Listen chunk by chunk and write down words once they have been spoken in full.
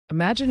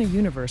Imagine a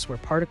universe where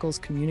particles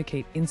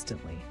communicate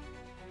instantly,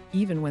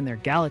 even when they're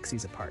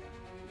galaxies apart.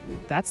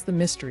 That's the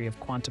mystery of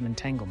quantum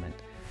entanglement,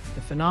 the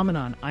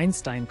phenomenon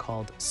Einstein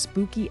called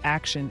spooky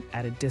action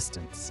at a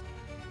distance.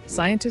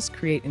 Scientists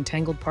create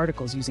entangled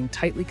particles using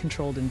tightly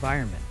controlled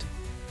environment,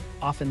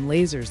 often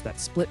lasers that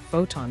split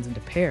photons into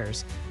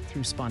pairs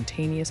through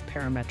spontaneous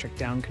parametric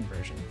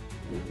downconversion.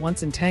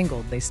 Once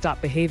entangled, they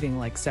stop behaving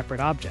like separate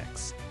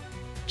objects.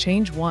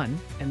 Change one,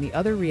 and the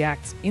other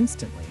reacts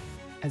instantly,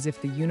 as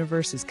if the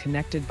universe is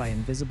connected by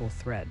invisible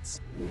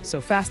threads. So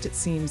fast it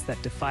seems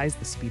that defies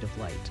the speed of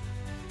light.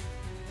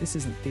 This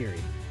isn't theory.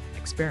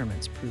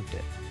 Experiments proved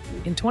it.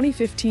 In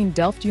 2015,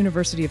 Delft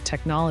University of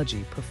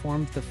Technology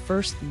performed the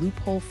first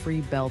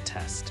loophole-free Bell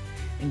test,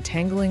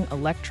 entangling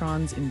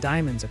electrons in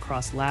diamonds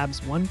across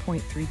labs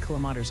 1.3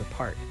 kilometers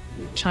apart.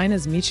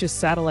 China's Micius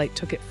satellite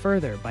took it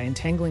further by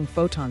entangling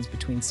photons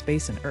between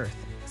space and Earth,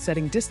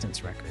 setting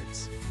distance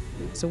records.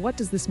 So what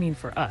does this mean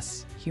for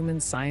us,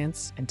 human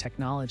science and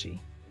technology?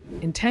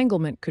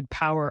 Entanglement could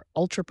power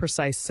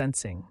ultra-precise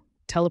sensing,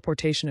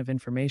 teleportation of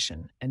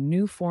information, and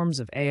new forms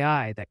of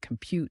AI that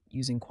compute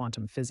using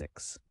quantum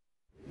physics.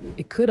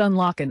 It could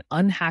unlock an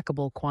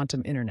unhackable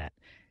quantum internet,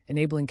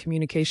 enabling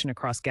communication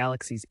across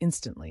galaxies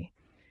instantly,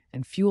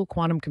 and fuel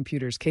quantum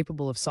computers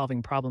capable of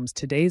solving problems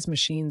today's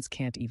machines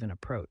can't even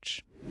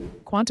approach.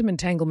 Quantum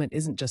entanglement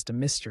isn't just a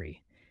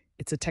mystery.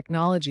 It's a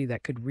technology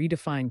that could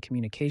redefine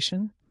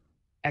communication,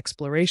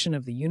 exploration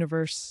of the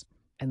universe,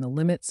 and the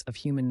limits of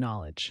human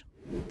knowledge.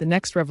 The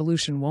next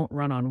revolution won't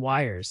run on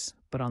wires,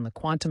 but on the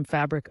quantum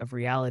fabric of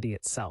reality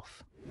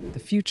itself. The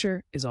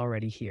future is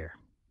already here.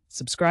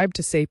 Subscribe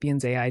to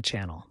Sapiens AI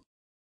channel.